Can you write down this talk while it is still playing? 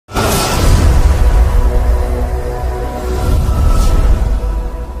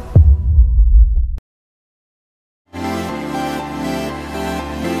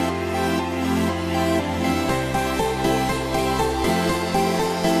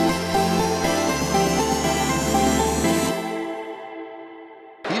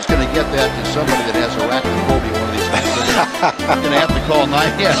get that to somebody that has arachnophobia one of these times. You're going to have to call 9.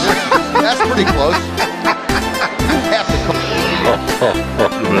 Yeah, that's pretty close. You have to call.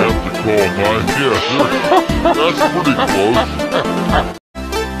 You're going to have to call 9. Yeah, that's pretty close.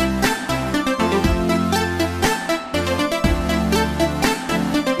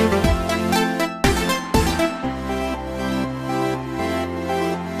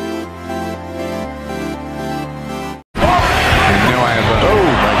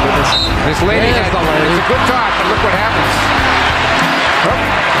 This lady has it's a good talk, but look what happens. Oh,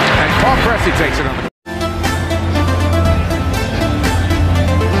 and Paul Pressey takes it on the.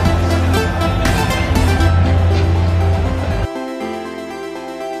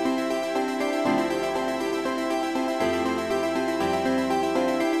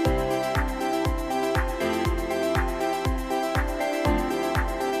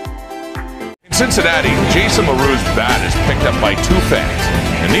 In Cincinnati, Jason LaRue's bat is picked up by 2 fans,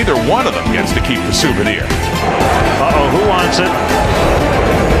 and neither one of them gets to keep the souvenir. Uh-oh, who wants it?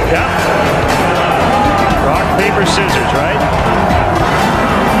 Yeah. Rock, paper, scissors, right?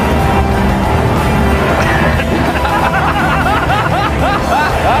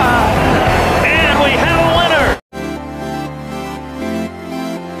 And we have a winner!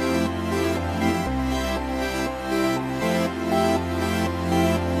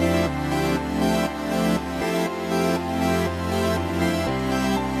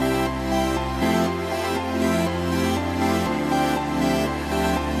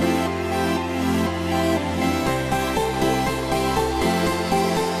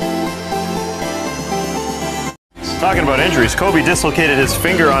 Talking about injuries, Kobe dislocated his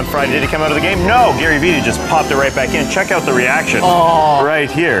finger on Friday. Did he come out of the game? No, Gary Vitti just popped it right back in. Check out the reaction right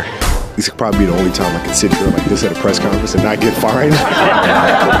here. This could probably be the only time I can sit here like this at a press conference and not get fined.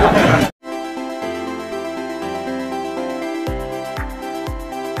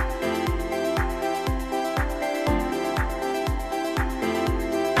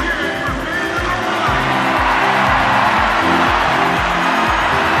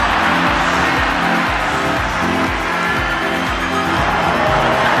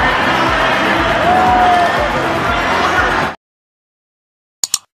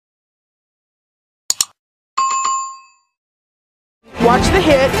 Watched the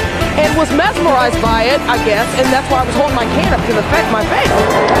hit and was mesmerized by it, I guess, and that's why I was holding my can up to the my face.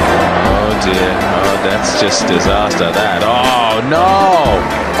 Oh dear, oh that's just disaster that. Oh no,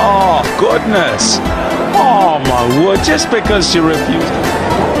 oh goodness, oh my word, just because she refused.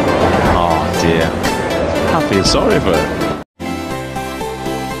 Oh dear, I feel sorry for her.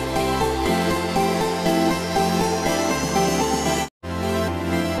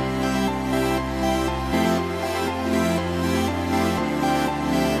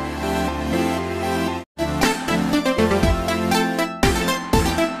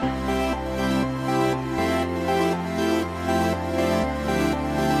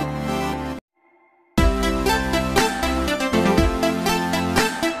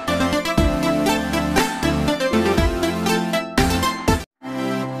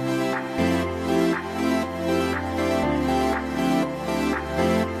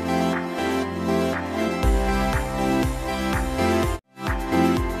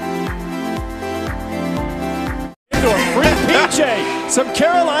 Some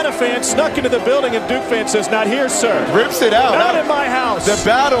Carolina fans snuck into the building and Duke fan says, not here, sir. Rips it out. Not in my house. The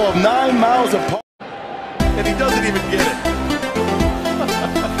battle of 9 miles apart. And he doesn't even get it.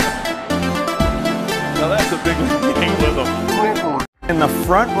 Now that's a big thing with him. In the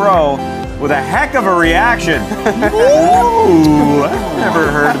front row with a heck of a reaction. Ooh, I've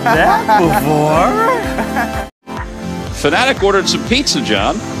never heard that before. Fanatic ordered some pizza,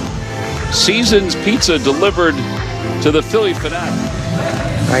 John. Season's Pizza delivered to the Philly Fanatic.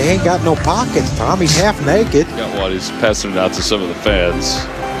 I ain't got no pockets, Tom. He's half naked. Got what? He's passing it out to some of the fans.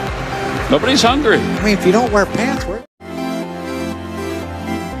 Nobody's hungry. I mean, if you don't wear pants, where?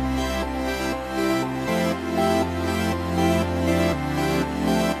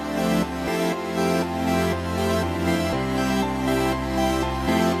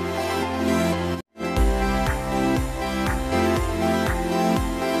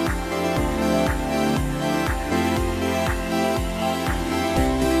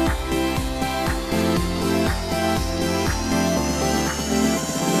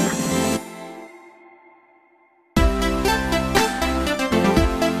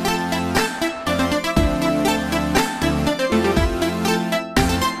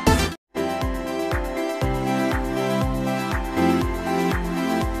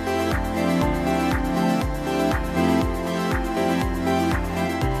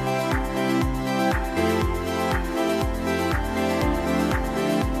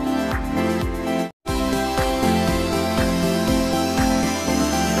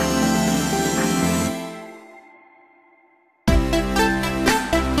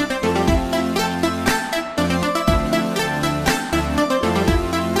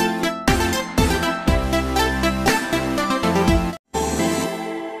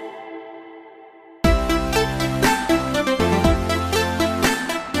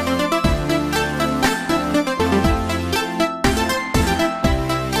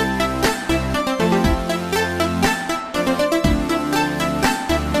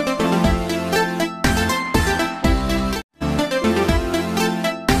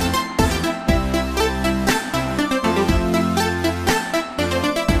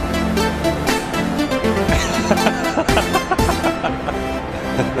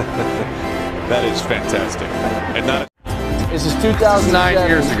 2007. 9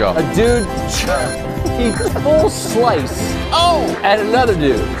 years ago. A dude he full slice at another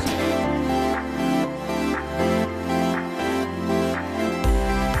dude.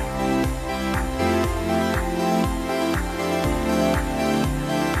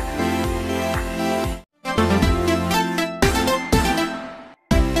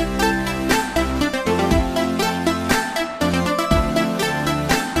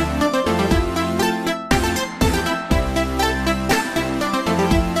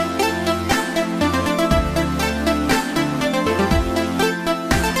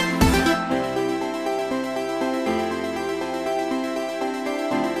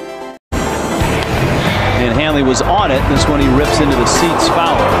 And Hanley was on it. This one he rips into the seats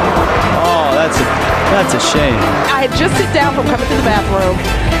foul. Oh, that's a shame. I had just sit down from coming to the bathroom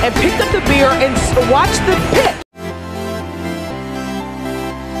and picked up the beer and watched the pitch.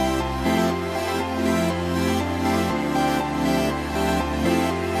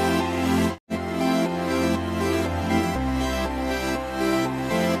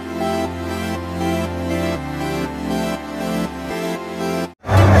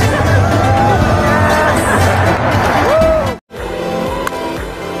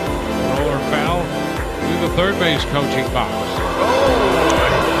 Third base coaching box.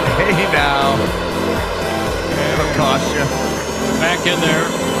 Oh, hey now. That'll cost you. Back in there.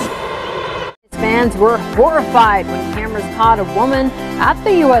 Fans were horrified when cameras caught a woman at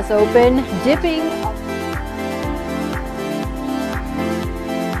the U.S. Open dipping.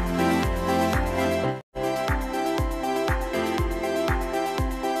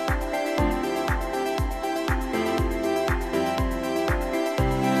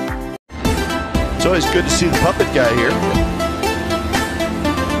 It's always good to see the puppet guy here.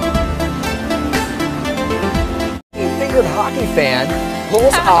 A fingered hockey fan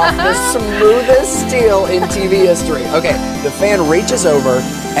pulls off the smoothest steal in TV history. Okay, the fan reaches over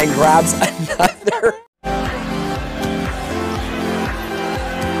and grabs another